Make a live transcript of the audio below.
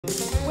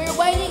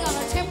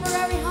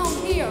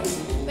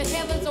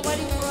are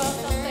waiting for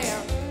us up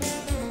there.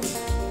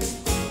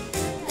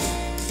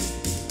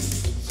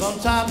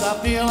 Sometimes I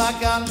feel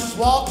like I'm just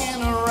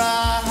walking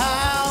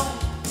around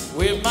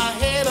with my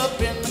head up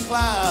in the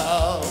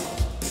clouds.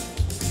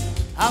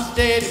 I'm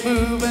steady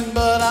moving,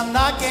 but I'm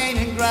not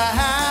gaining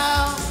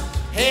ground.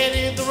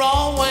 Headed the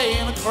wrong way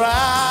in a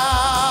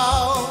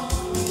crowd.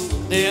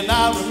 Then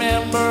I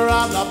remember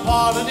I'm not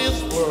part of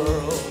this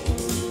world.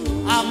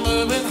 I'm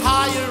moving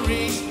higher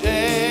each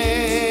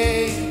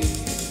day.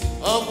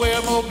 Of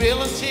where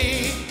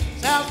mobility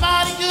sounds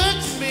mighty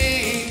good to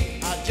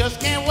me. I just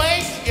can't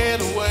wait to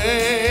get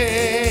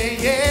away.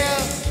 Yeah,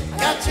 I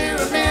got to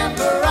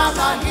remember I'm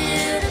not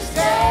here to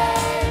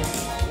stay.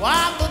 Well,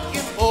 I'm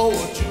looking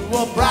forward to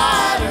a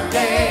brighter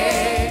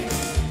day.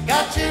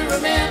 Got to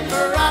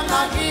remember I'm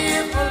not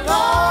here for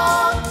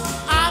long.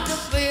 I'm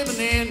just living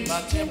in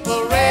my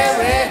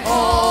temporary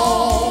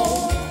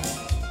home.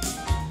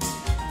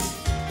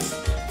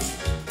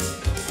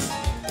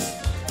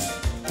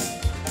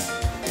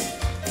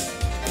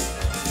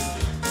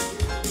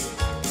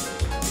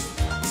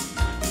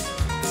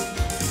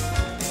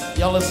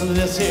 Y'all listen to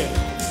this here.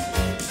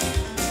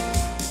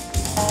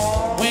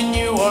 When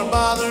you are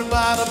bothered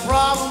by the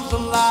problems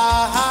of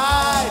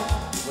life,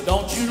 well,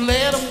 don't you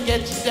let them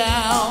get you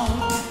down.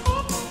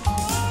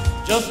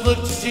 Just look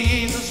to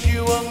Jesus,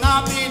 you will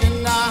not be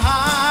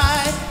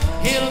denied.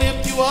 He'll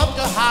lift you up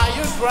to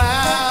higher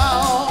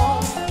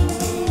ground.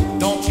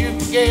 Don't you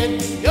forget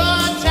you're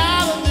a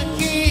child of the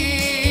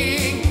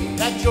King,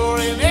 that you're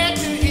an heir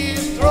to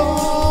His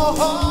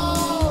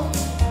throne.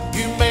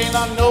 You may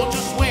not know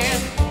just when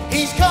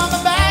He's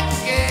coming back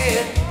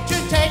again to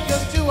take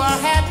us to our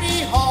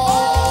happy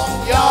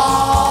home,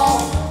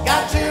 y'all.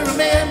 Got to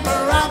remember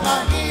I'm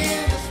not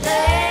here to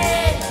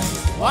stay.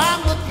 Well,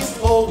 I'm looking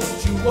forward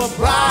to a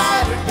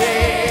brighter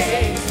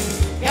day.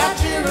 Got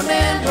to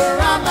remember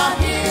I'm not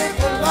here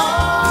for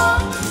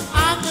long.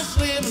 I'm just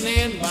living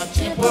in my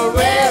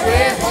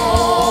temporary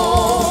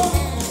home.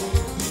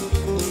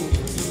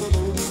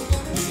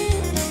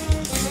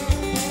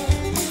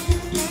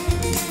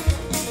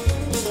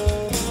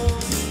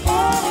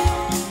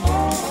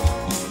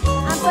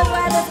 I'm so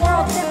glad this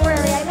world's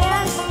temporary,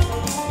 amen?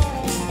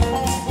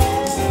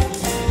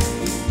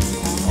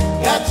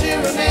 Got to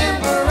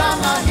remember I'm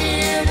not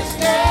here to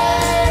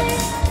stay.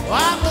 Well,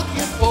 I'm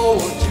looking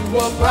forward to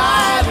a bright